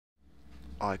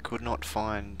I could not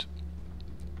find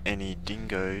any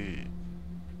dingo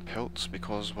pelts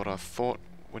because what I thought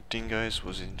were dingoes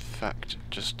was in fact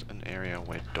just an area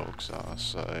where dogs are,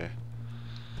 so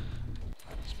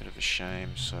it's a bit of a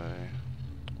shame. So I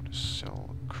want to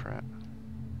sell crap.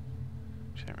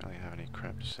 I don't really have any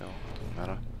crap to sell, doesn't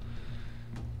matter.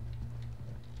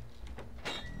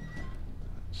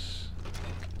 Let's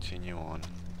continue on.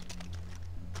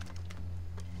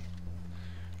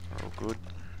 We're all good.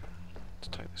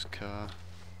 Let's take this car.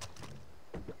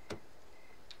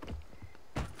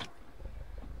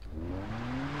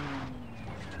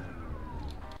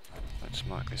 Let's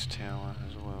mark this tower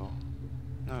as well.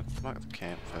 No, let's mark the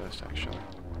camp first actually.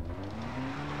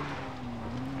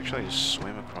 Actually just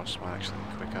swim across might actually be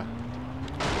quicker.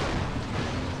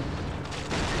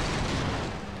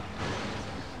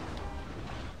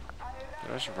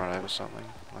 Did I just run over something?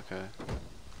 Like a...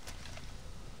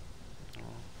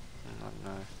 oh, I don't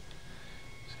know.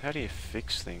 So how do you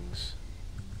fix things?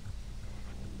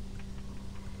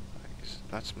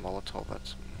 That's Molotov,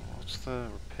 that's... what's the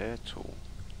repair tool?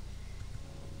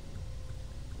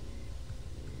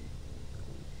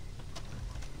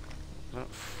 Is that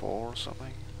 4 or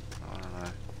something? I don't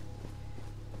know.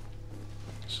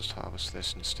 Let's just harvest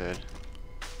this instead.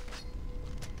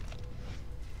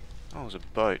 Oh, there's a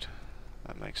boat.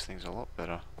 That makes things a lot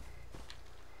better.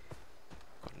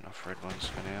 Got enough red ones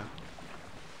for now.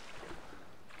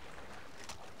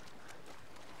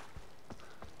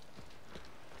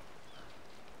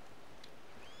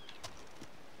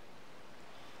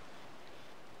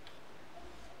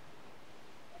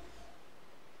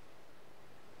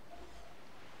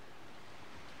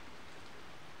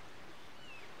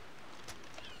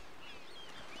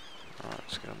 Alright,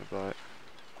 let's get on the boat.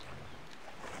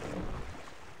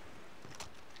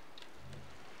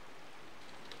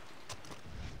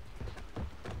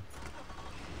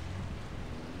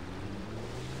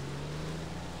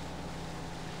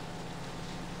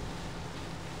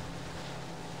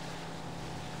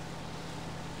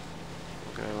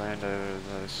 We'll go land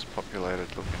over this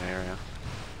populated looking area.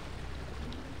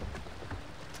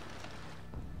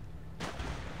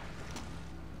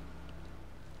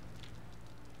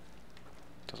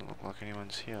 Doesn't look like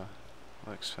anyone's here.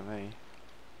 Works for me.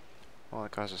 Oh,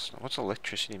 that guy's a... what's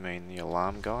electricity mean? The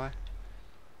alarm guy?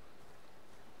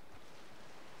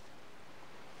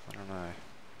 I don't know.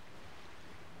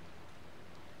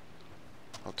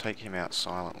 I'll take him out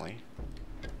silently.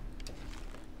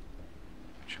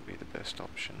 Which will be the best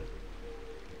option.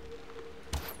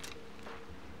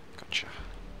 Gotcha.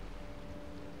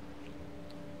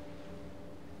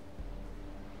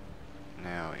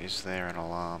 Now, is there an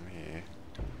alarm here?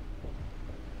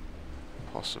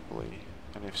 Possibly.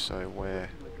 And if so, where?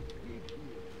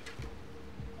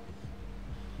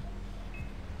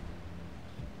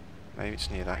 Maybe it's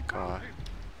near that guy.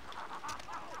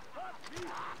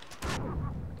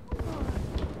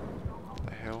 What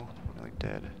the hell? Nearly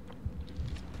dead.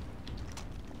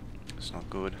 It's not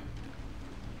good.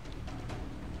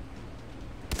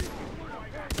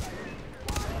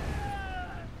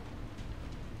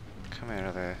 Come out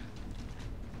of there.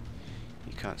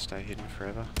 You can't stay hidden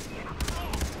forever.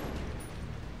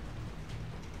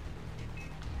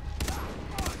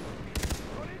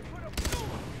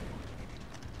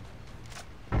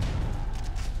 I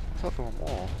thought there were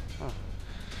more. Oh,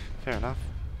 fair enough.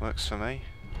 Works for me.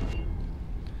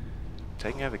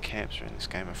 Taking over camps in this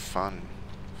game are fun.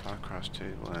 Far Cry 2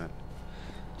 weren't.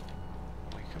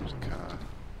 Oh, here comes a car.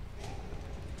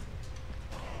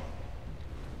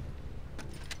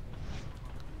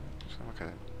 Sounds like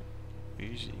a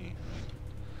Uzi.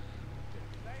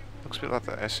 Looks a bit like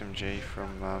the SMG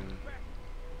from I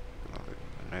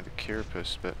don't know, the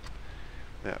Carapace, but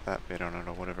without that bit on it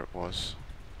or whatever it was.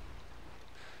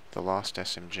 The last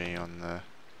SMG on the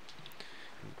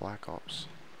Black Ops.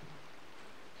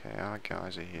 Okay, our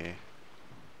guys are here.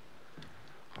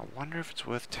 I wonder if it's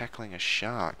worth tackling a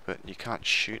shark, but you can't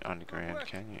shoot underground,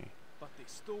 can you? But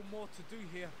there's still more to do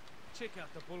here. Check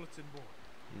out the bulletin board.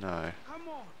 No. Come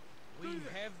on, we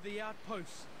have the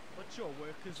outpost, but your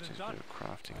work Just isn't a done. bit of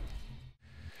crafting.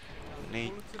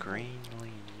 Need green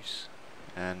leaves,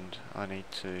 and I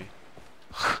need to.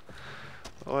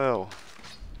 Well,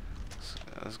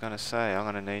 I was gonna say I'm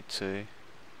gonna need to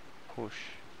push.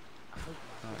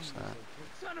 What's that?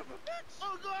 Son of a bitch!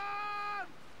 Oh God!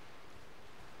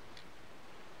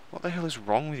 What the hell is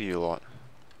wrong with you lot?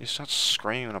 You start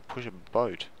screaming when I push a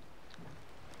boat.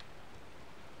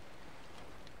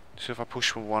 So if I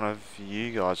push one of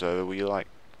you guys over, will you like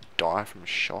die from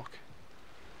shock?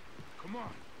 Come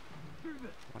on, do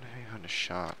this. I wonder how you hunt a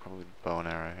shark, probably with bow and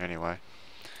arrow. Anyway,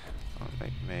 I'll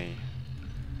make me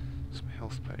some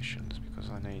health potions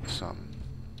because I need some.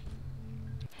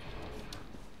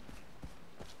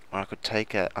 Or I could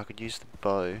take it, I could use the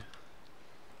bow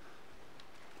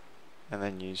and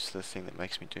then use the thing that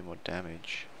makes me do more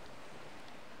damage.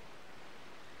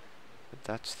 But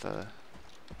that's the...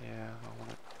 I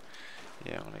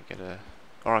wanna get a...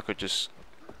 Or I could just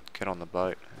get on the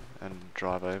boat and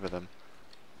drive over them.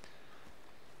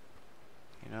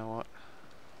 You know what?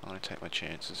 I'm gonna take my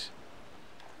chances.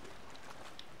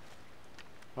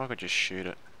 Or I could just shoot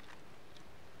it.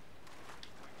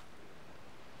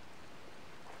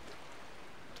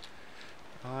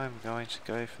 I'm going to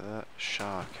go for that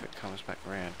shark if it comes back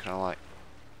round. Can I like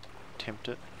tempt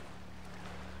it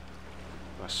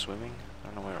by swimming? I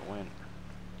don't know where it went.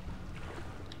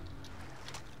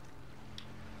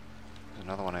 There's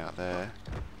another one out there.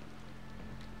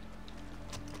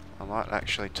 I might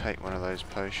actually take one of those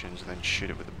potions and then shoot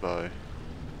it with a bow.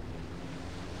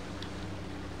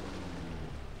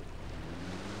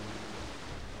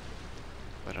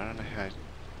 But I don't know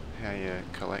how you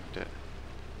collect it.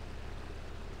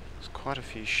 There's quite a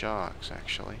few sharks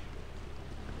actually.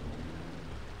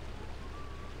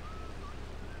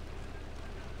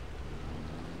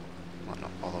 Might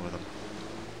not bother with them.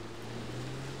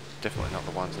 Definitely not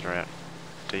the ones that are out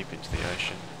deep into the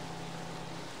ocean.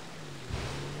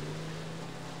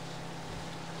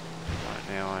 Right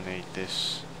now I need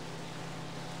this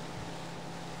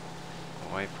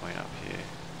waypoint up here,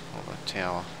 or the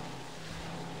tower.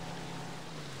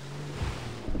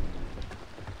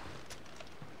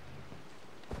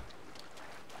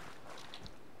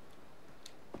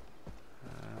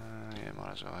 Yeah,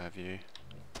 might as well have you.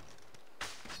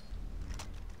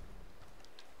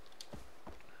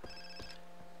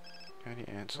 How do you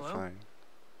answer Hello? phone?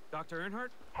 Dr. Earnhardt?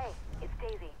 Hey, it's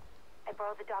Daisy. I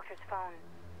borrowed the doctor's phone.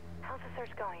 How's the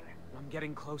search going? I'm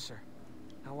getting closer.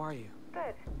 How are you?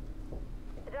 Good.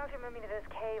 The doctor moved me to this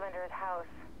cave under his house.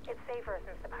 It's safer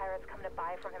since the pirates come to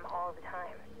buy from him all the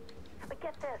time. But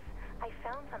get this, I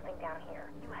found something down here.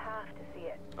 You have to see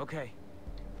it. Okay.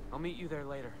 I'll meet you there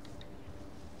later.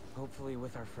 Hopefully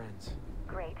with our friends.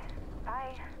 Great.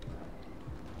 Bye.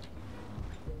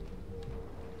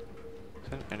 Is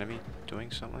that an enemy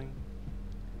doing something?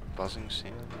 Buzzing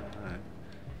sound? I don't know.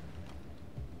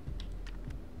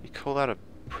 You call that a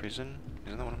prison?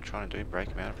 Isn't that what I'm trying to do? Break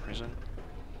him out of prison?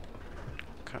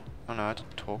 Oh no, I had to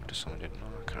talk to someone, didn't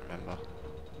I? I can't remember.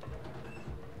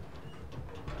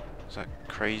 It's that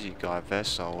crazy guy,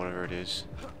 Vaas or whatever it is.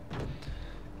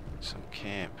 Some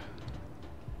camp.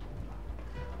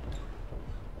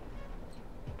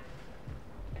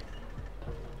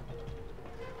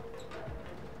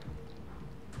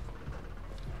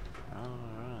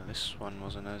 Oh, this one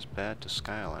wasn't as bad to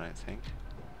scale, I don't think.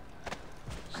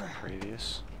 As the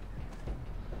previous.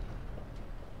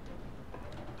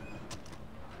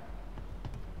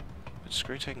 But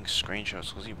screw taking screenshots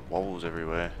because he wobbles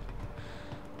everywhere.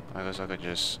 I guess I could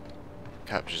just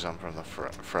capture some from the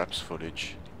fraps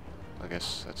footage. I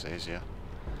guess that's easier.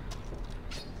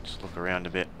 Just look around a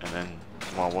bit and then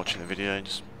while watching the video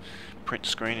just print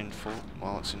screen in full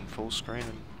while it's in full screen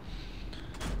and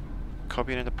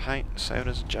copy it into Paint and save it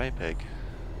as a JPEG.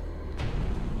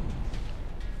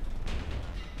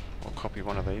 Or copy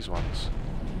one of these ones.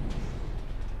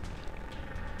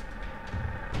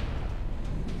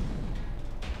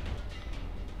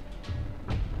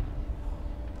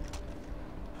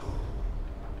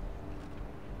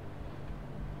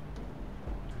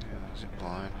 Yeah, zip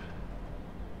line.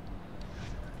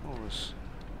 Oh, there's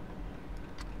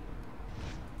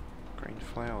green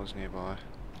flowers nearby.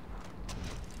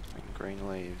 And green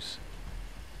leaves.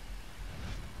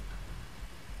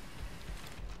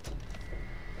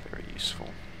 Very useful.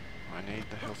 I need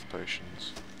the health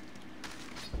potions.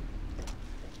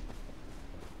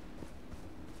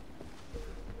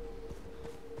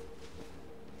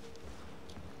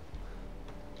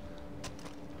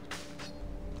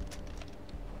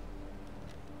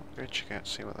 I'll go check out,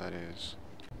 see what that is.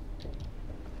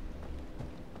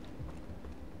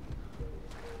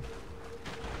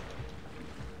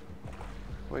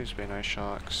 Please be no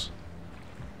sharks.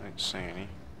 I don't see any.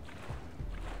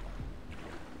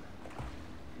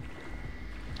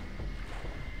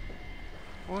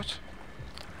 What?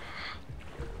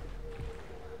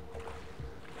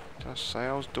 Did I say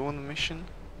I was doing the mission?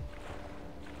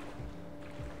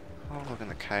 Oh, look in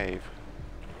the cave.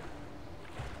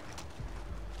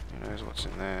 Who knows what's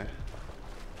in there?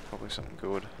 Probably something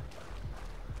good.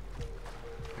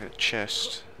 Like a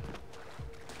chest.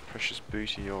 Precious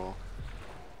booty or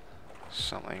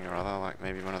something or other, like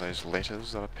maybe one of those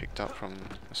letters that I picked up from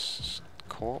a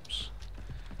corpse.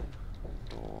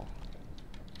 Or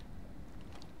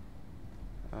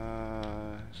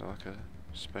Is there like a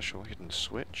special hidden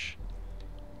switch?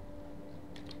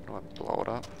 Do I blow it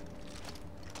up?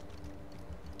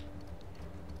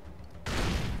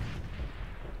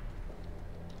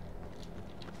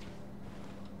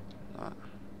 No. I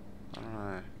don't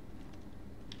know.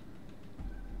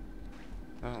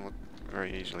 Doesn't look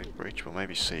very easily breachable.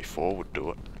 Maybe C4 would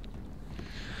do it.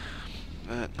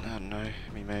 But, I don't know.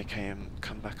 We may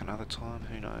come back another time.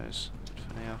 Who knows? But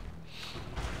for now,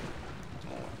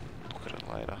 we'll look at it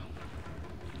later.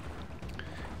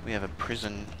 We have a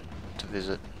prison to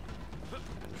visit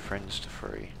and friends to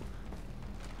free.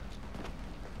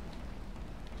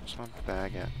 What's my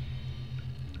bag at?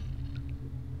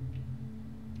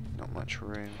 Not much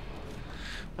room.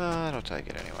 But I'll take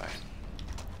it anyway.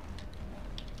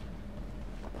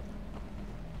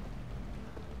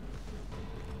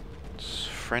 It's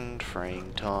friend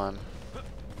freeing time.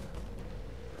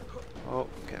 Oh,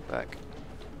 get back.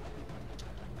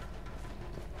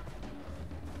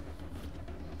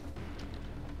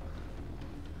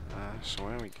 So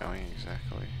where are we going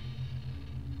exactly?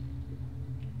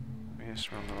 Yes,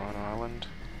 we're on the right island.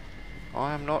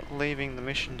 I am not leaving the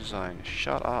mission zone.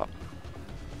 Shut up.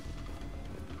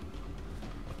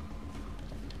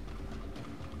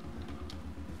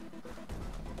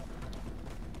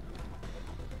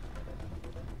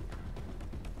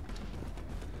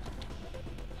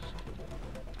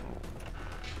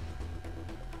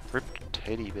 Ripped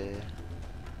teddy bear.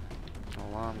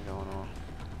 Alarm going off.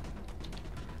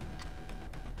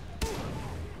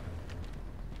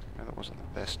 That wasn't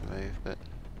the best move, but...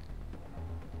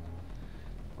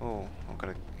 Oh, I've got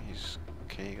to use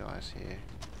key guys here.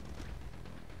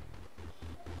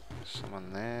 There's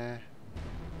someone there.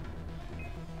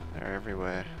 They're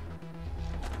everywhere.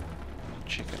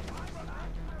 Chicken.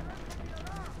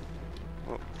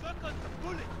 Oh.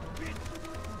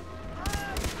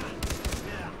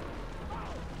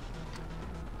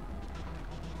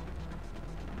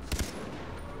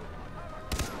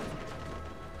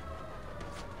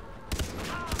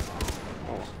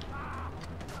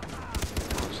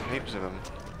 Heaps of them.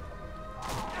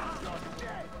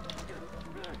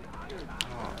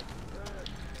 Oh.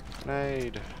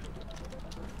 Grenade.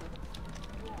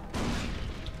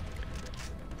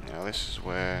 Now this is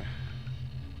where...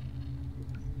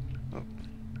 Oh.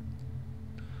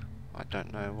 I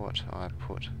don't know what I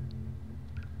put.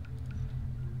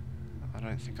 I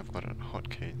don't think I've got a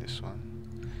hotkey this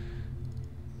one.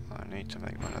 I need to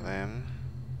make one of them.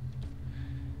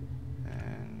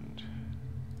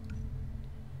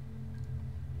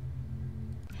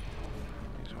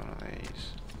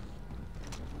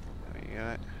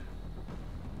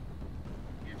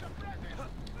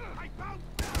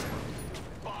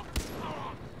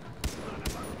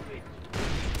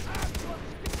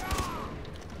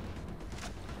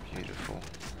 Beautiful.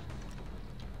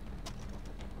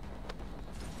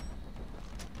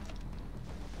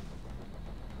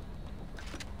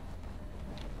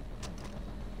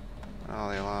 Oh,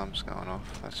 the alarm's going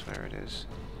off. That's where it is.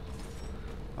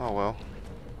 Oh well.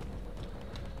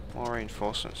 More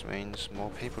reinforcements means more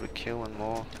people to kill and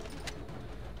more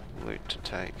loot to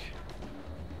take.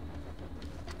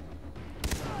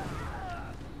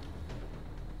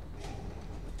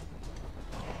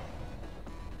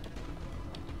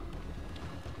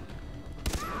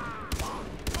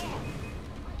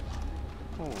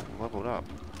 Oh, leveled up.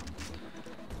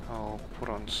 I'll put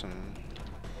on some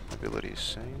abilities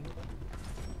soon.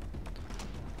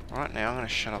 Right now I'm going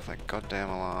to shut off that goddamn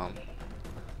alarm.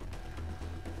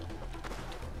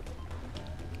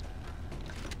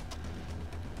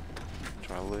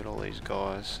 Try to loot all these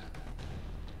guys.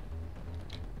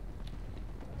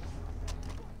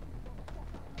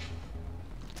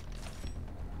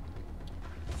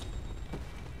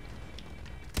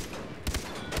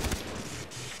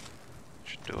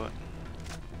 Should do it.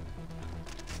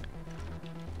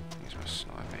 Use my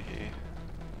sniper here.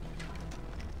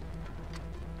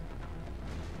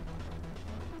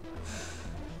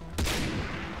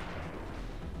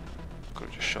 Could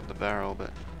have just shot the barrel,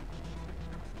 but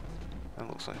that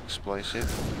looks like explosive.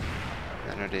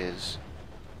 And it is.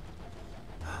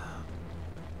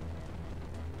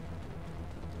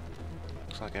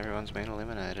 Looks like everyone's been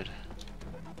eliminated.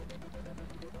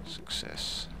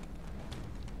 Success.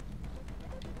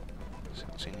 So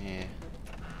what's in here?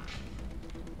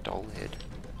 Doll head.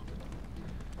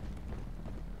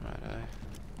 Righto.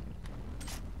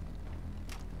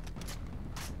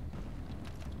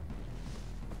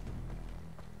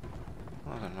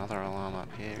 Oh, there's another alarm up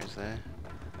here, is there?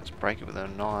 Let's break it with a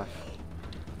knife.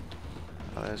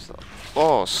 Oh, there's the...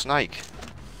 Oh, snake!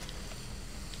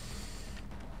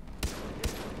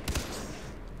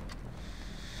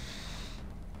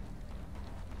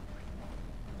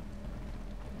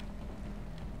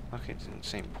 Like it didn't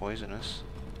seem poisonous.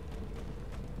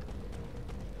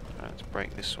 Alright, let's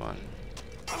break this one.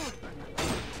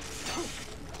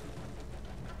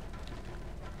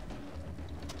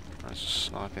 Let's just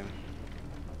snipe him.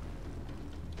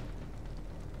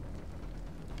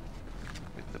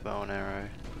 With the bow and arrow.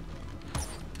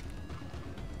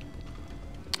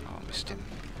 Oh, I missed him.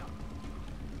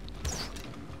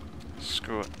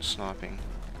 Screw it, sniping.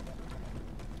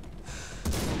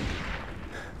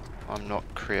 I'm not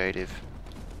creative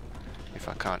if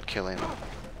I can't kill him. Is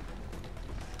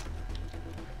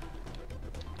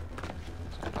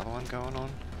there another one going on?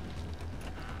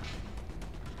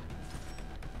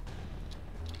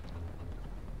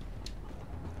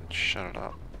 Let's shut it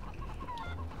up.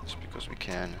 Just because we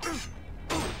can.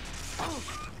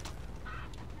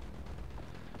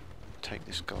 Take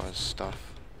this guy's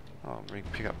stuff. Oh,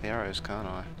 pick up the arrows, can't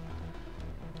I?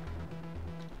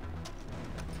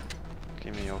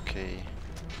 Give me your key.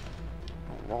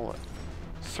 A wallet.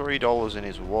 $3 in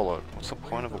his wallet. What's the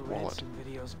point of a wallet?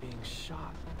 Videos being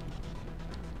shot.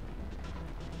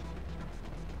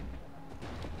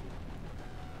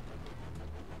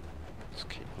 Let's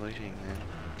keep looting then.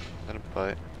 Is that a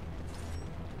boat?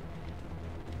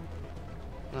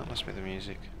 No, it must be the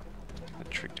music. That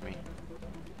tricked me.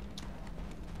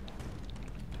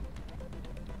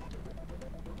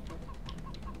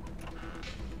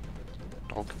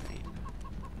 Dog meat.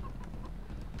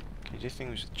 Can you do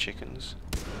things with chickens?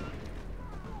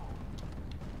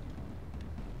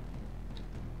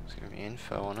 It's giving me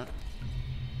info on it.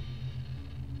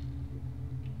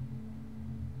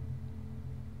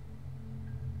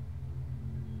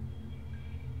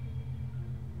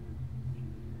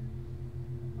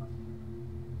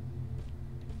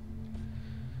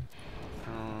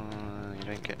 You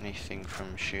don't get anything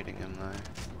from shooting them though.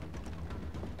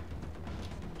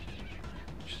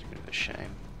 Just a bit of a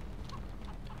shame.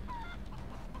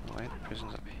 Oh wait, the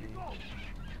prison's up here.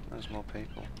 There's more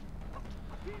people.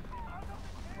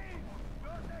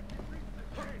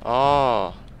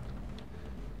 Oh!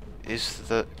 Is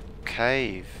the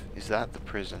cave, is that the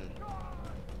prison?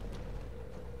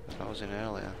 That I was in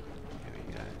earlier. Here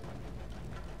we go.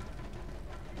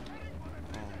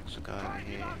 Oh, there's a guy over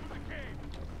here.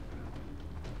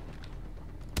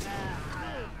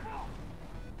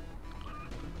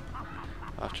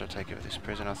 After I take over this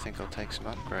prison, I think I'll take some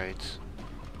upgrades.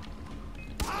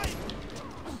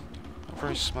 Not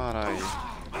very smart, are you?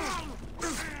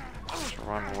 Just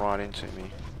run right into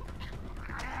me.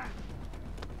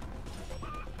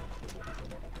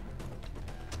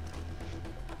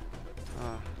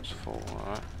 Oh, it's full,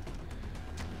 alright.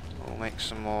 We'll make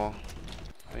some more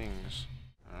things.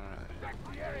 Alright.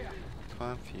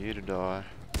 Time for you to die.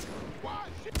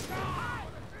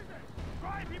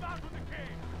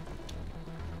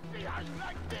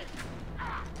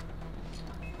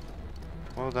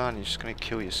 Well done, you're just gonna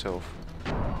kill yourself.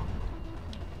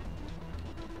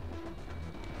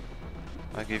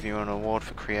 I give you an award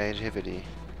for creativity.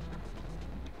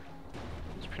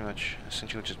 It's pretty much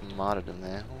essentially just martyrdom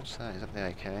there. What's that? Is that the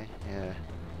AK? Yeah.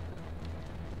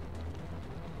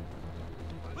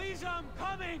 Please, I'm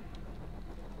coming.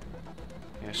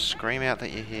 Yeah, scream out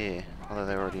that you're here, although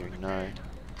they already know.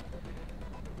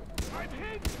 I'm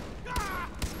hit.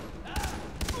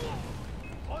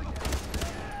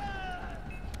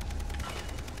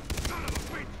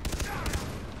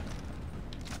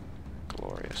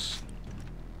 Glorious.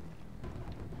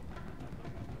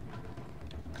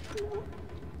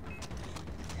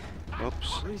 Oops.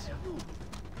 Holy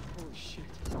shit.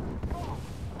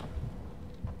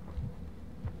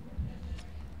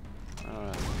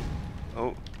 Alright.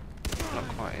 Oh, not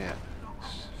quite yet.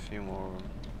 There's a few more of them.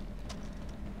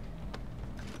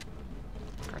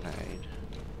 Grenade.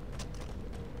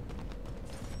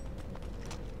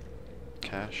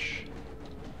 Cash.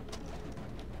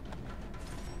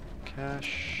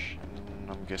 Cash.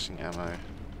 And I'm guessing ammo.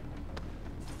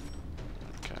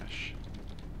 Cash.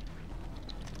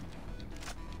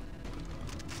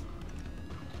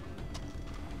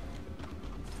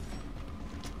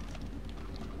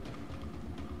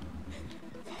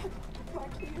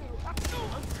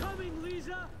 I'm coming,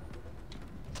 Lisa.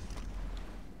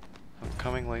 I'm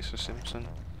coming, Lisa Simpson.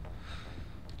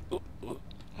 Oh, that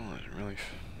didn't really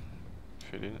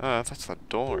fit in. Oh, that's the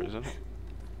door, isn't it?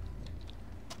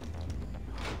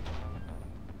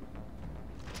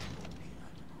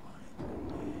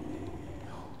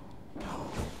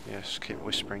 Yes, keep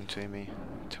whispering to me.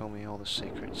 Tell me all the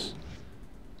secrets.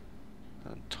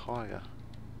 A tiger.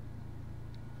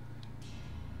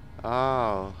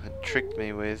 Oh, it tricked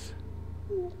me with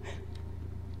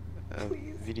a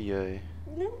video.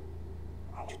 No.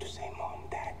 I want you to say, Mom,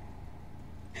 Dad,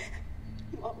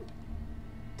 Mom,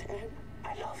 Dad,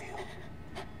 I love you.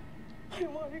 I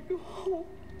want to go home.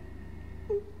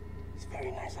 It's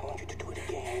very nice. I want you to do it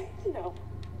again. No.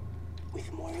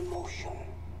 With more emotion.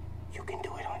 You can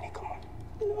do it, honey. Come on.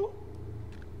 No.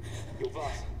 Yo,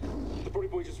 Vaas. The Brody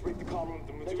boy just raped the car room.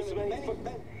 The Medusa.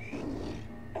 Ben.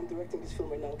 I'm directing this film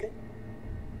right now, okay?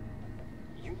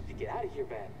 You need to get out of here,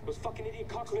 man. Those fucking idiot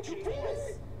cops mentioned me.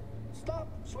 Stop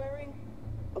swearing.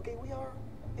 Okay, we are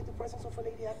in the presence of a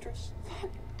lady actress.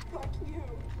 Fuck you.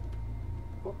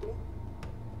 Fuck me.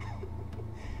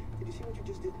 Did you see what you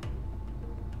just did?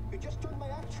 You just turned my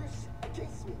actress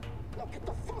against me. Now get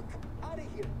the fuck out of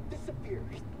here. Disappear.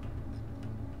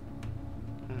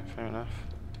 Fair enough.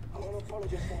 I want to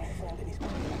apologize for my friend and he's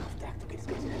going to lack of tact. Okay, this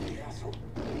guy's a complete asshole.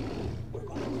 We're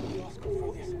going to win the Oscar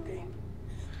for this, okay?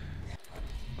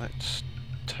 Let's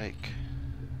take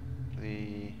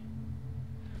the...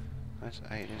 That's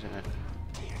 8, isn't it?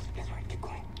 Yes, that's right. Keep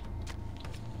going.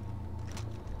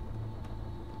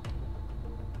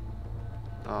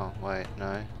 Oh, wait,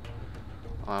 no.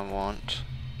 I want...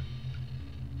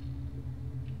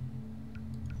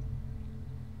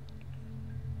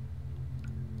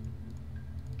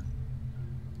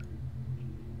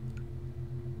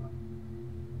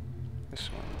 this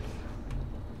one.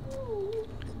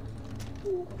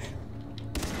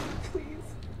 Please.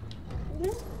 I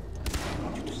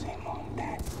want you to say Mom,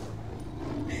 Dad.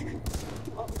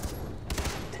 Mom,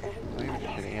 Dad. Oh, you're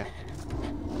hitting it.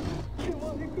 I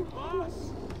want to go. Boss,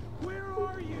 where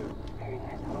are you? Very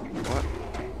nice. I want you to What?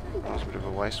 That was a bit of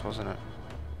a waste, wasn't it?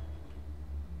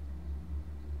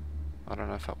 I don't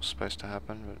know if that was supposed to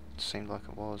happen, but it seemed like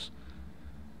it was.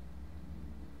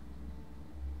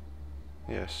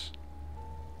 Yes.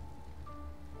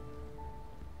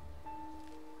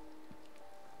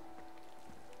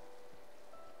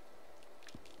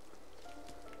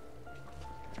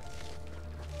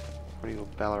 What are you, a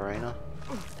ballerina?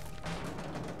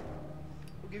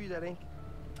 Who gave you that ink?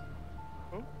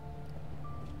 Hmm?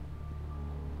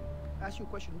 Ask you a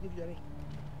question. Who gave you that ink?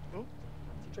 Hmm?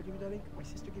 Teacher gave you that ink? My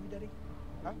sister gave you that ink?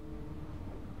 Huh?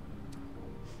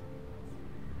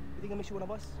 You think that makes you one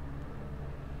of us?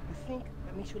 You think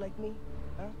that makes you like me?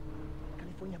 Huh?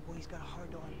 California boy's got a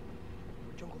hard on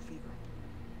for jungle fever.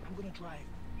 I'm gonna drive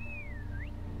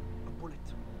a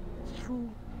bullet through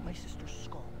my sister's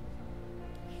skull.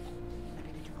 Like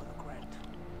I did your brother Grant.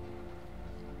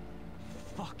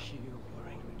 Fuck you. You're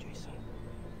angry, Jason.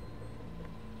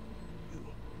 You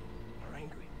are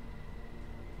angry.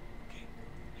 Okay,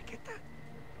 I get that.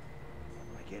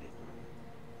 I get it.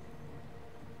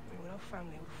 I mean, without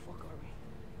family, who the fuck are we?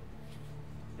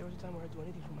 There was a time where I'd do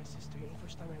anything for my sister. You know, the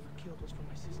first time I ever killed was for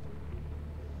my sister.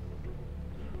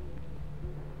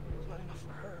 It was not enough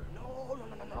for her.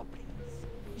 No, please.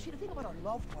 You see, the thing about our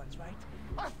loved ones, right?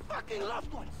 Our fucking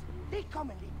loved ones! They come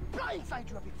and they blindside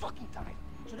you every fucking time.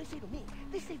 So they say to me,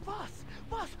 they say, Vaas,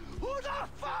 who the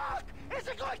fuck is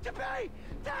it going to be?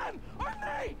 Them or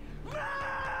me?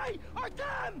 Me or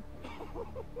them?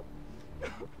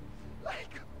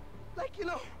 like, you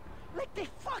know, like they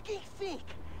fucking think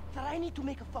that I need to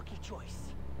make a fucking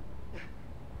choice.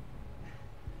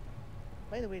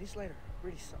 By the way, this letter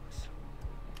really sucks.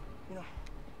 You know,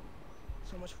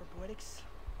 so much for poetics.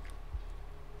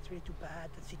 It's really too bad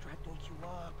that Citra had to wake you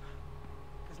up.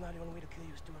 Because now the only way to kill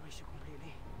you is to erase you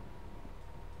completely.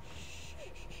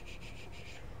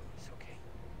 It's okay.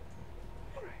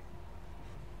 All right.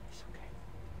 It's okay.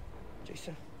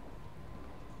 Jason,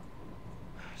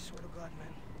 I swear to God,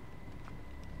 man,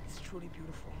 it's truly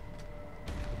beautiful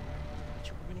that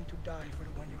you were willing to die for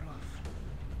the one you love.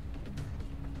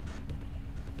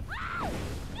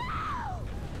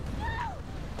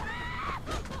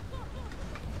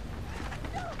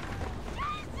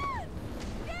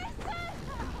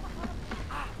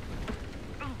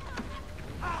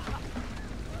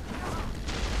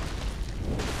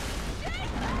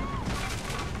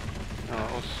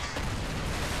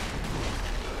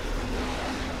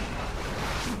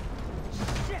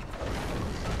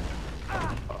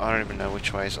 I don't even know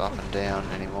which way is up and down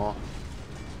anymore.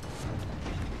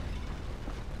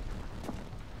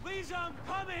 Lisa, I'm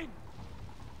coming!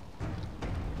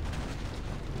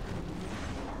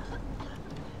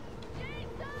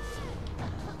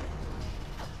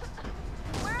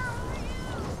 Where are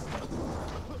you?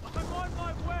 I'm on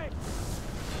my way!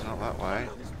 Not that way.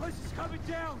 This place is coming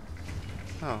down!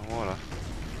 Oh, water.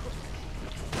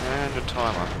 And a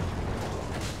timer.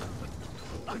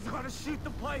 I've got to shoot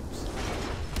the pipes!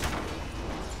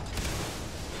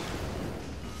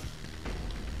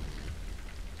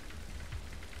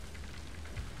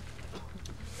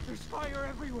 There's fire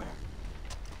everywhere!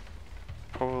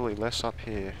 Probably less up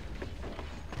here.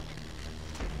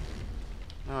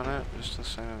 Oh no, just the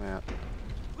same amount.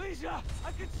 Lisa,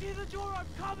 I can see the door. I'm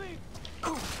coming. I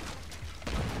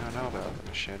know about the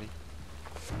machete.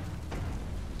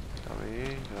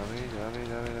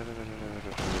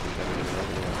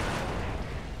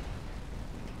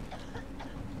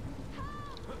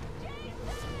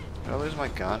 Did I lose my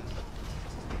gun?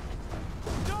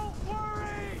 Don't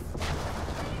worry.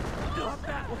 Not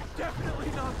that one.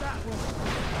 Definitely not that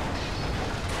one.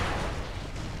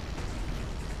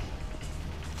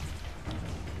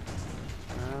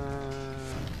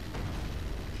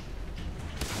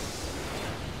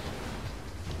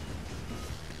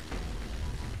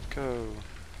 Go.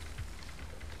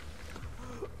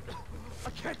 I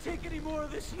can't take any more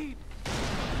of this heat.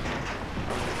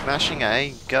 Mashing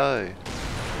A, go.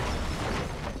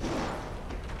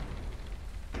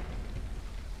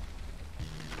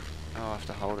 Oh, I have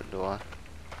to hold it, do I?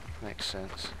 Makes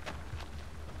sense.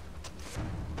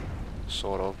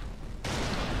 Sort of.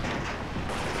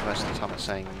 Most of the time it's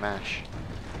saying mash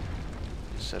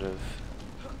instead of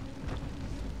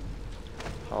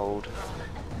hold.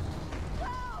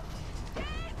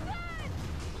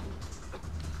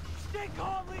 Stay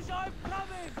calm, Lisa. I'm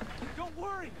coming. Don't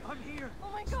worry. I'm here. Oh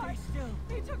my god! Stay still.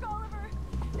 They took Oliver!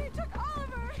 They took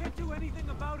Oliver! Can't do anything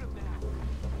about him now.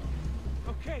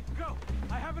 Okay, go.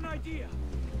 I have an idea.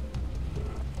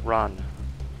 Run.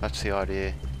 That's the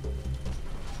idea.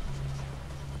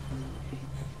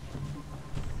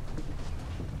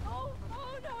 Oh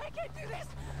no, I can't do this!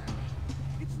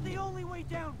 It's the only way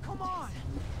down. Come on.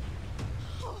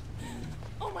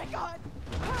 Oh my god!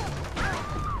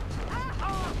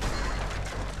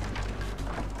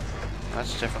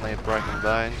 That's definitely a broken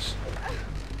bones.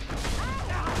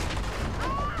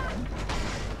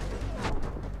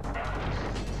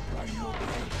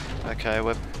 Okay,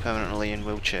 we're permanently in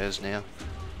wheelchairs now.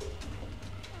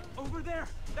 Over there.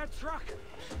 That truck.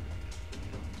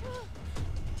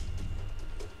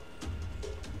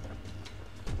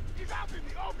 He's out in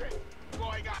the open!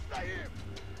 Going after him!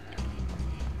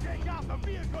 Take out the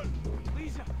vehicle!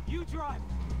 Lisa, you drive.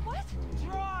 What?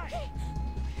 Drive.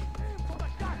 For the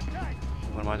goddamn tank!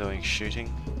 What am I doing?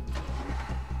 Shooting?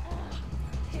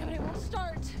 Damn it, it won't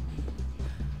start.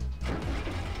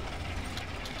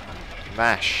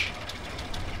 Mash.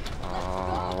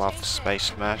 Oh, I love the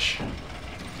space mash.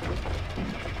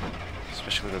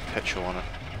 Especially with the petrol on it.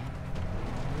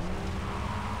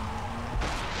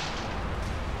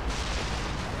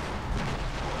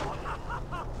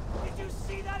 Did you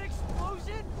see that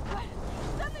explosion? What?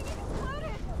 Something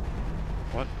exploded!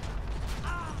 What?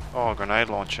 Oh, grenade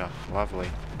launcher. Lovely.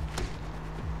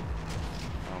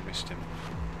 Oh, missed him.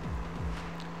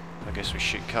 I guess we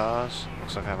shoot cars.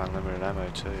 Looks like I have unlimited ammo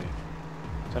too.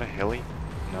 Is that a heli?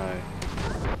 No.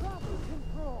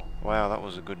 Wow, that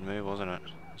was a good move, wasn't it?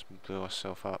 Just blew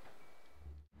ourselves up.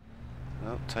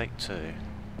 Well, take two.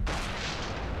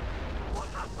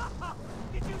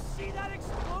 Did you see that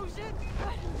explosion?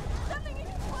 What? Something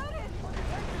exploded!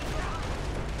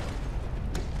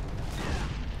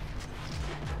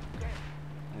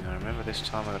 Now remember, this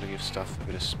time I gotta give stuff a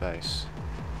bit of space.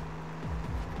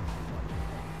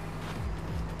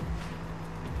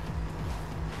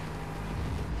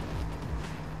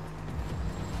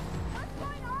 What's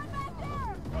going on back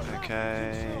there?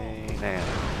 Okay, now.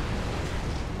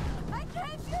 I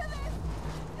can't do this!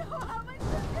 No, how am I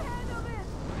supposed to handle this?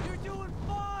 You're doing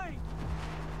fine.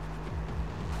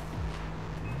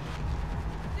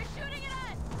 They're shooting at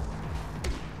us!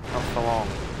 Not for long.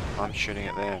 I'm shooting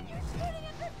at them. You're shooting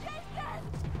at them, Jason!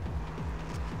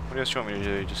 What else do you want me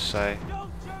to do? Just say,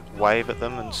 Don't jerk wave at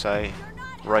them and say,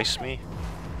 race me?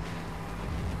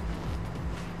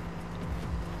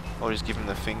 Or just give them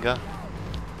the finger?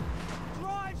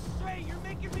 Drive straight. You're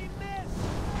making me miss.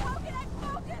 How can I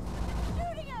focus when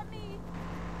they're shooting at me?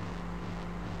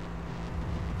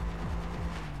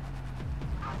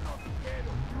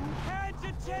 Hands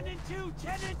at 10 and 2.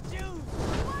 10 and 2. You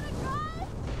want a gun?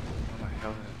 Oh my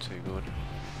hell, that's too good.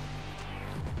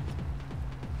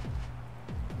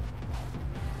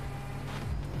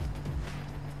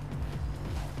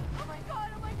 Oh my god,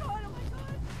 oh my god, oh my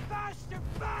god! Faster,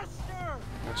 faster.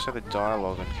 I'd say the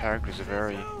dialogue and characters are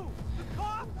very Who? The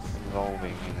cops?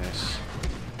 involving in this.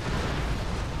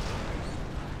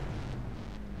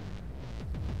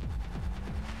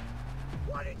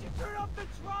 Why did you turn off the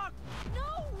truck?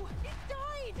 No! It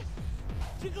died!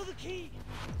 Jiggle the key.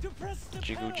 Depress the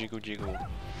Jiggle, pedal. jiggle, jiggle.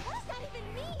 What does that even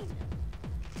mean?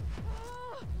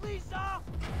 Lisa.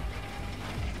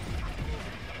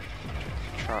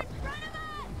 Truck. In front of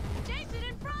us! Jason,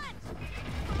 in front!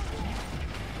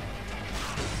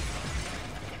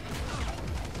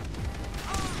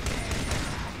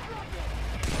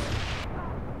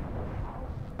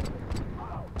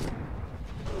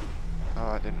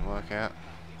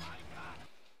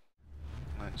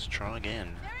 Let's try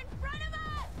again. They're in front of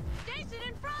us! Station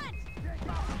in front!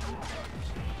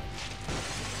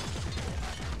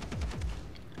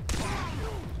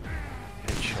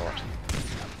 Headshot.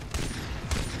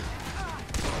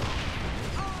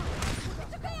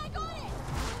 It's okay, I got it!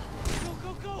 Go,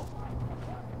 go, go!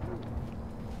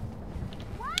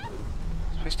 What?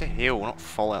 Supposed to heal, not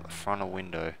fall out the front of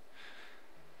window.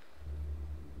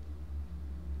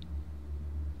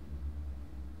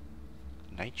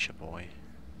 Nature boy.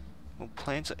 Well,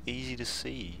 plants are easy to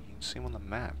see. You can see them on the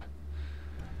map.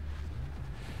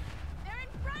 They're in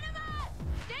front of us!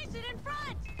 Station in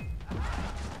front!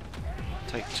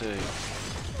 Take two.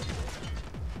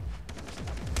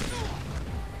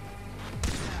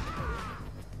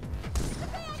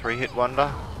 Three-hit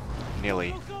wonder?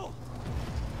 Nearly. Go, go!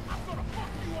 I'm gonna fuck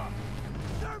you up!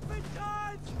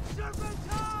 Serpentines!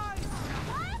 Serpentines!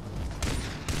 What?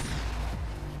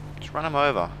 Just run him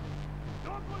over.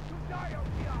 Not going to die out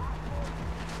here, asshole.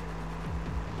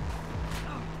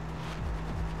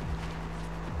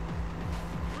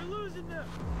 We're losing them!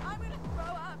 I'm gonna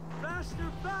throw up.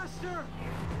 Faster, faster!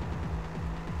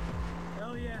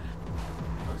 Hell yeah.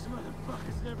 Those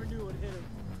motherfuckers never knew what hit them.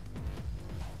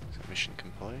 Is that mission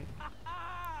complete?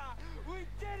 We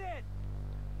did it!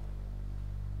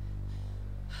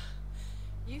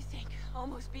 You think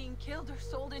almost being killed or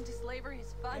sold into slavery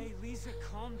is fun? Hey, Lisa,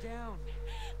 calm down.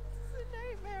 This is a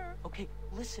nightmare. Okay,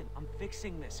 listen, I'm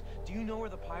fixing this. Do you know where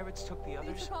the pirates took the They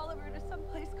others? took Oliver to some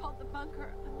place called the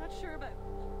Bunker. I'm not sure about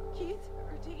Keith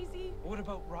or Daisy. What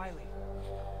about Riley?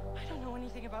 I don't know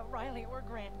anything about Riley or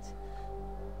Grant.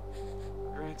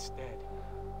 Grant's dead.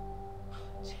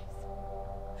 Jeez.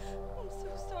 I'm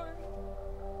so sorry.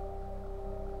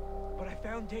 But I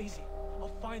found Daisy.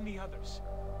 I'll find the others.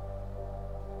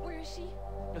 Where is she?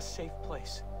 A safe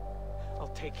place. I'll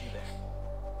take you there.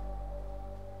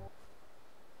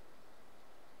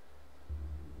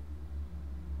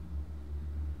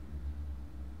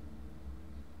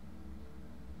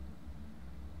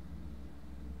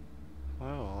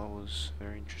 Well, that was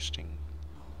very interesting.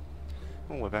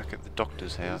 Oh, we're back at the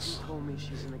doctor's house. Daisy told me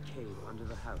she's in a cave under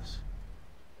the house.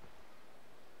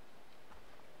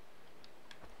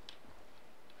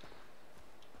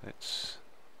 Let's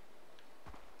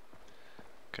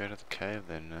go to the cave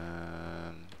then.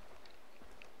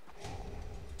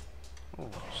 Oh,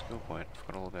 skill point.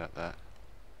 Forgot all about that.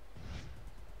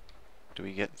 Do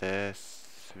we get there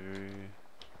through...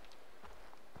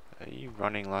 Are you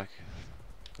running like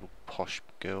a little posh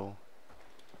girl?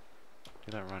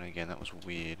 Do that run again, that was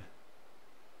weird.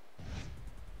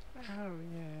 Oh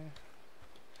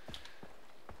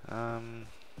yeah.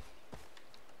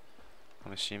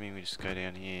 I'm assuming we just go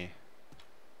down here.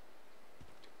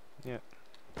 Yep.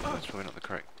 That's probably not the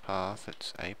correct path,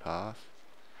 it's a path.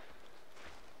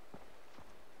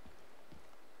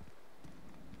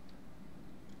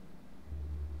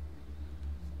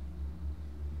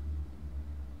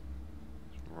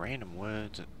 Random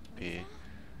words that appear.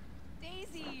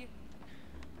 Daisy!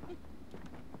 You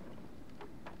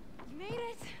made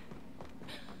it!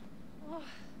 Oh.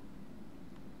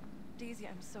 Daisy,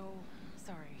 I'm so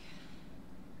sorry.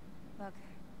 Look,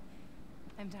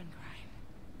 I'm done crying.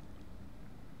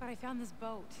 But I found this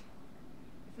boat.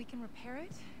 If we can repair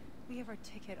it, we have our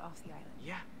ticket off the island.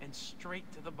 Yeah, and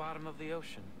straight to the bottom of the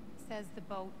ocean. Says the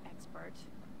boat expert.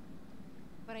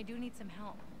 But I do need some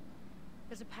help.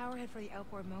 There's a power head for the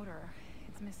outboard motor.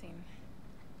 It's missing.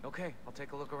 Okay, I'll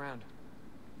take a look around.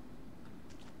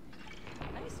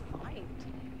 Nice find.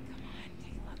 Come on,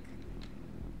 take a look.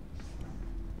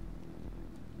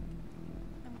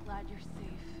 I'm glad you're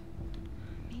safe.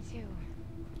 Me too.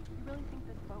 You really think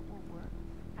this boat will work?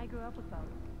 I grew up with boats.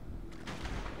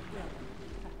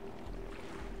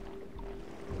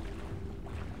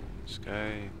 Let's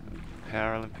go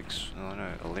Paralympics. Oh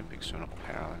no, Olympics, so not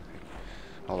Paralympic.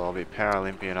 Although I'll be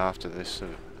Paralympian after this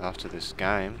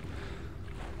game.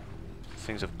 The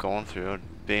things I've gone through,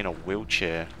 I'd be in a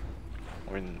wheelchair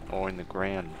or in the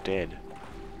ground dead.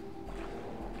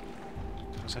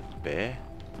 Was that a bear?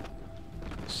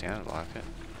 It sounded like it.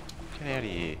 Get out of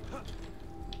here.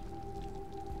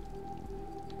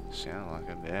 Sounded like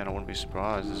a bear, and I wouldn't be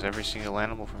surprised. There's every single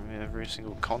animal from every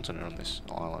single continent on this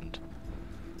island.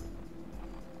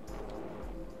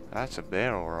 That's a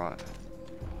bear, alright.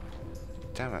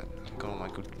 Damn it, I haven't got all my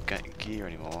good gear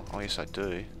anymore. Oh yes I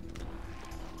do.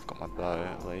 I've got my bow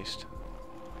at least.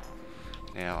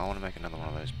 Now I want to make another one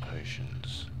of those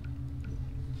potions.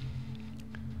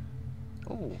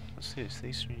 Oh, what's this?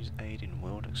 These syringes aid in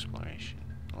world exploration.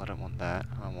 Well, I don't want that.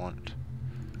 I want...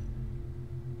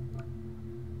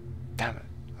 Damn it,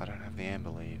 I don't have the amber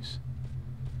leaves.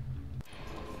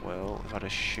 Well, if I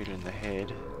just shoot in the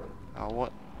head... Oh,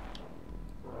 what?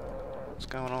 What's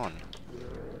going on?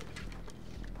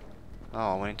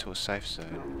 Oh, I went into a safe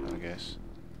zone, I guess.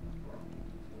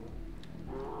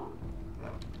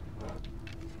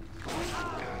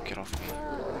 Oh, get off me.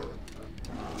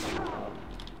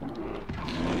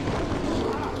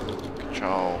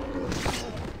 Control.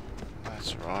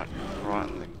 That's right. Right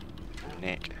in the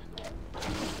neck.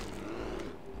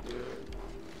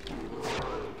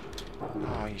 Oh,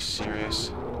 are you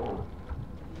serious? Oh,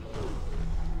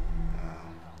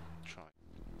 try.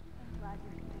 I'm glad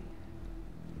you're safe.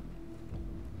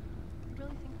 You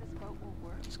really think this boat will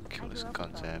work? Let's kill this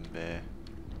goddamn bear.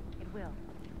 It will.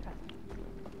 Trust me.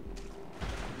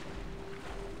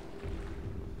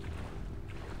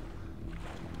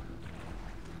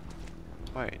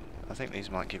 Wait, I think these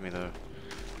might give me the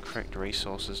correct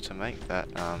resources to make that,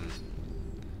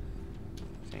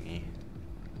 thingy.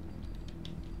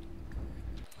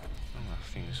 Oh, my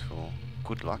thing's full.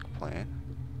 Good luck plan.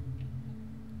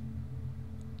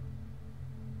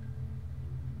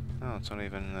 Oh, it's not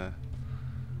even the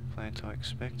plant I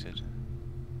expected.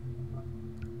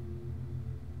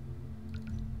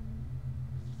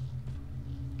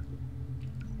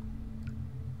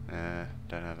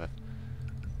 Don't have it.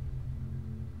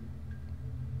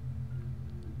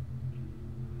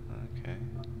 Okay.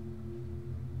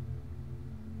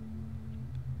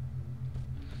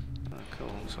 Oh, cool.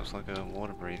 So it's like a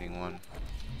water-breathing one.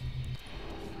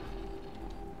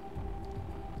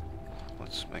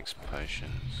 Let's make some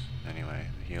potions. Anyway,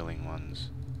 healing ones.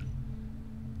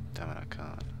 Damn it, I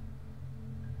can't.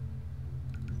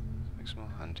 Make some more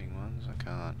hunting ones. I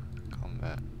can't.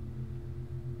 Combat.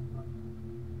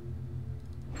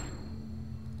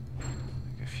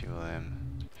 Make a few of them.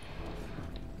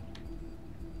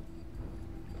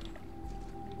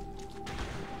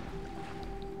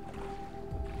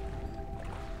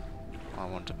 I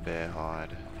want a bear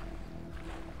hide.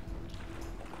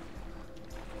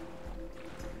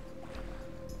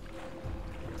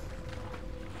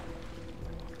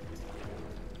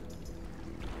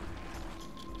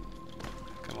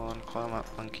 Come on, climb up,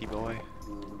 monkey boy.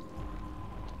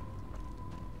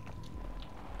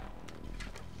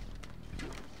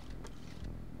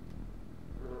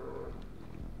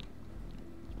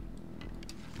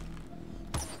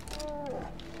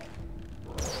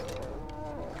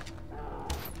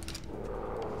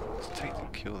 Let's take the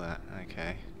kill that,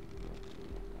 okay.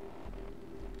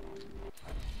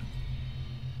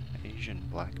 Asian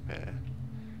black bear.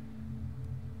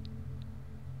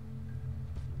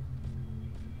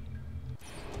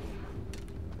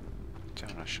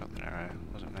 Damn, I shot that arrow.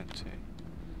 Wasn't meant to.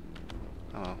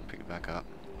 Oh well, pick it back up.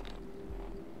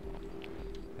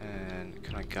 And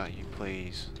can I gut you,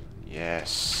 please?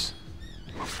 Yes.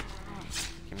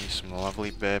 Give me some lovely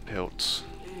bear pelts.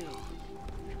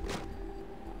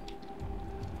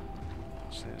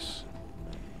 What's this?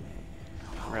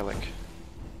 Relic.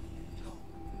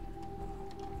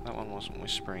 That one wasn't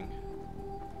whispering.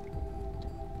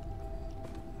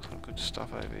 Some good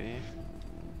stuff over here.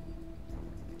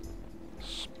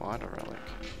 Spider relic.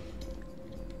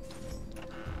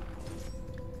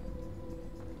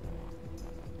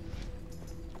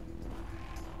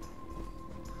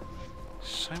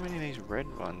 So many of these red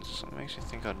ones, it makes you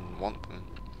think I didn't want them.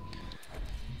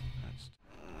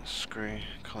 Screw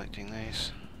collecting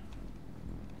these.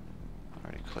 I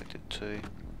already collected 2.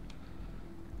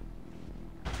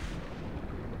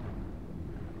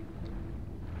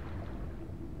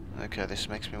 Okay, this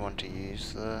makes me want to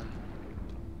use the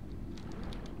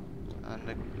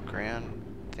underground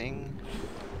thing.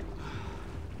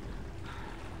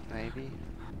 Maybe.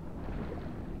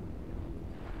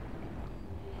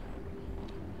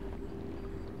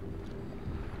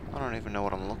 I don't even know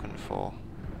what I'm looking for.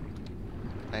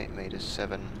 8 meters,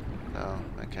 7. Oh,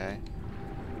 okay.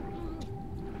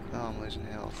 Oh, I'm losing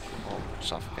health. Or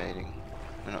suffocating.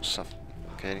 No, not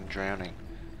suffocating, drowning.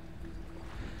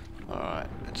 Alright,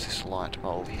 it's this light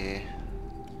bulb here.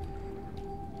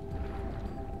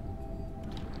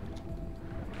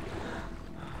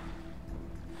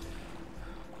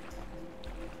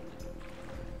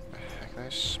 The heck, are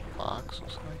those sparks or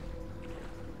something?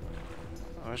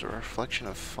 Or is it a reflection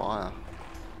of fire?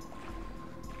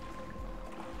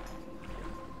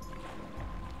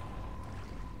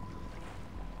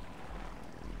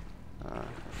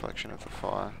 Reflection of the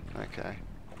fire, okay.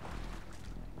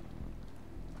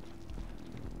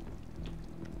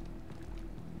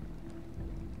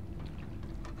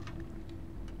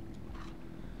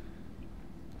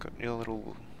 Got your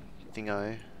little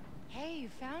thingo. Hey, you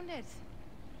found it.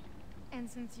 And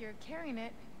since you're carrying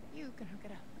it, you can hook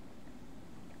it up.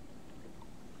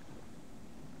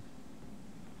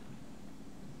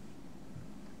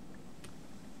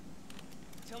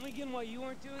 me again why you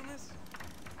weren't doing this?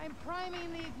 I'm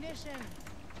priming the ignition.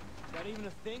 Is that even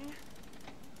a thing?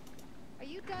 Are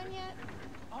you done yet?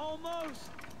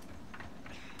 Almost!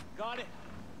 Got it.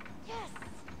 Yes!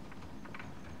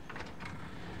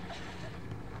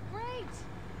 Great!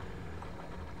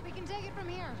 We can take it from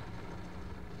here.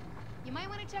 You might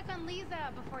want to check on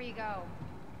Lisa before you go.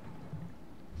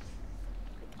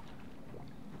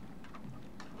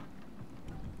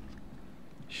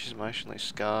 She's emotionally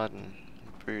scarred and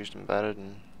bruised and battered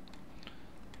and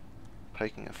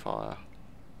poking a fire.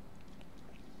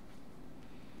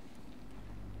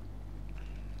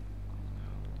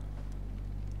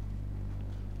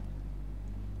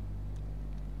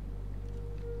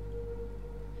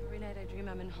 Every night I dream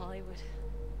I'm in Hollywood,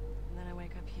 and then I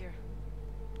wake up here.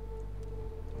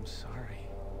 I'm sorry.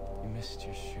 You missed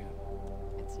your shoot.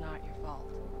 It's not your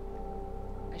fault.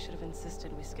 I should have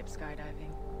insisted we skip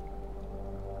skydiving.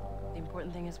 The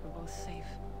important thing is we're both safe.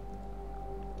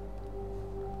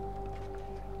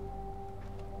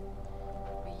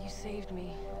 But you saved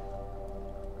me.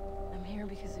 I'm here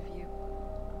because of you.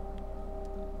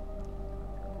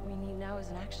 What we need now is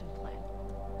an action plan.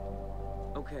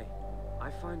 Okay,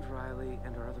 I find Riley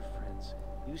and our other friends.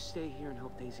 You stay here and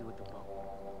help Daisy with the boat.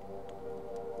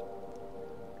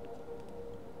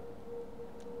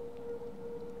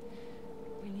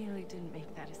 We nearly didn't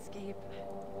make that escape.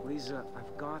 Lisa,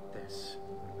 I've got this.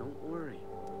 Don't worry.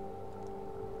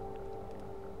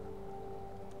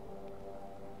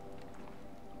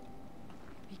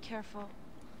 Be careful.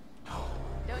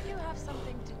 Don't you have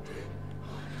something to do?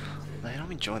 Man,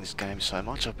 I'm enjoying this game so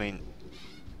much. I've been,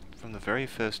 from the very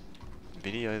first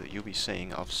video that you'll be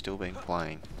seeing, I've still been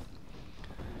playing.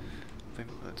 I think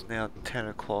it's now 10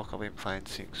 o'clock, I've been playing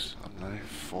since, I don't know,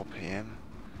 4 PM.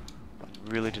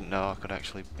 I really didn't know I could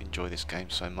actually enjoy this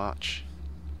game so much.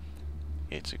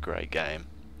 It's a great game.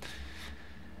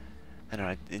 And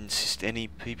I insist any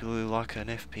people who like an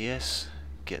FPS,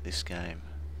 get this game.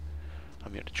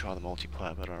 I'm yet to try the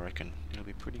multiplayer, but I reckon it'll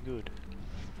be pretty good.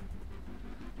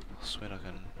 I swear I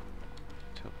can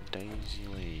tell Daisy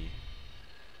Lee.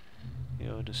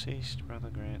 Your deceased brother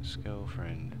Grant's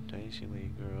girlfriend, Daisy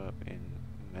Lee, grew up in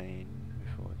Maine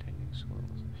before attending school.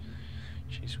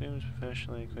 She swims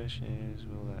professionally. The question is,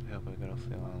 will that help her get off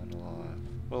the island alive?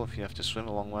 Well, if you have to swim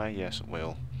a long way, yes it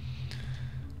will.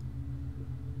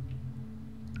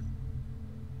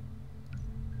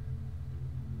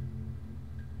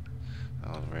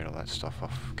 I'll read all that stuff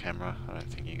off camera. I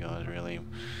don't think you guys are really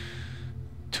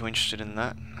too interested in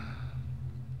that.